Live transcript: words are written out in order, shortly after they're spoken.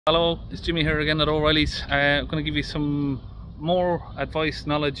Hello, it's Jimmy here again at O'Reilly's. I'm going to give you some more advice,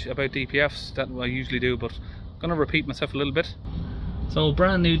 knowledge about DPFs that I usually do, but I'm going to repeat myself a little bit. So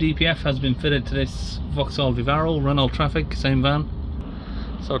brand new DPF has been fitted to this Vauxhall Vivaro, Renault Traffic, same van.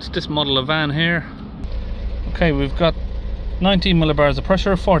 So it's this model of van here. Okay, we've got 19 millibars of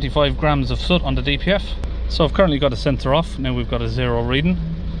pressure, 45 grams of soot on the DPF. So I've currently got a sensor off, now we've got a zero reading.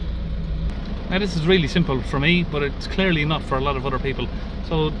 Now this is really simple for me, but it's clearly not for a lot of other people.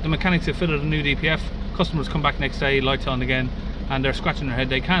 So the mechanics have fitted a new DPF, customers come back next day, lights on again, and they're scratching their head.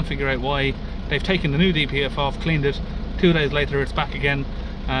 They can't figure out why. They've taken the new DPF off, cleaned it, 2 days later it's back again,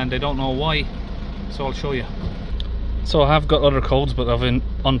 and they don't know why. So I'll show you. So I have got other codes, but I've been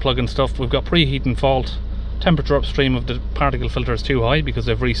unplugging stuff. We've got preheating fault, temperature upstream of the particle filter is too high because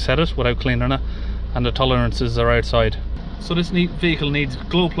they've reset it without cleaning it, and the tolerances are outside. So this vehicle needs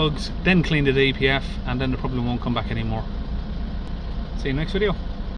glow plugs, then clean the DPF, and then the problem won't come back anymore. See you next video.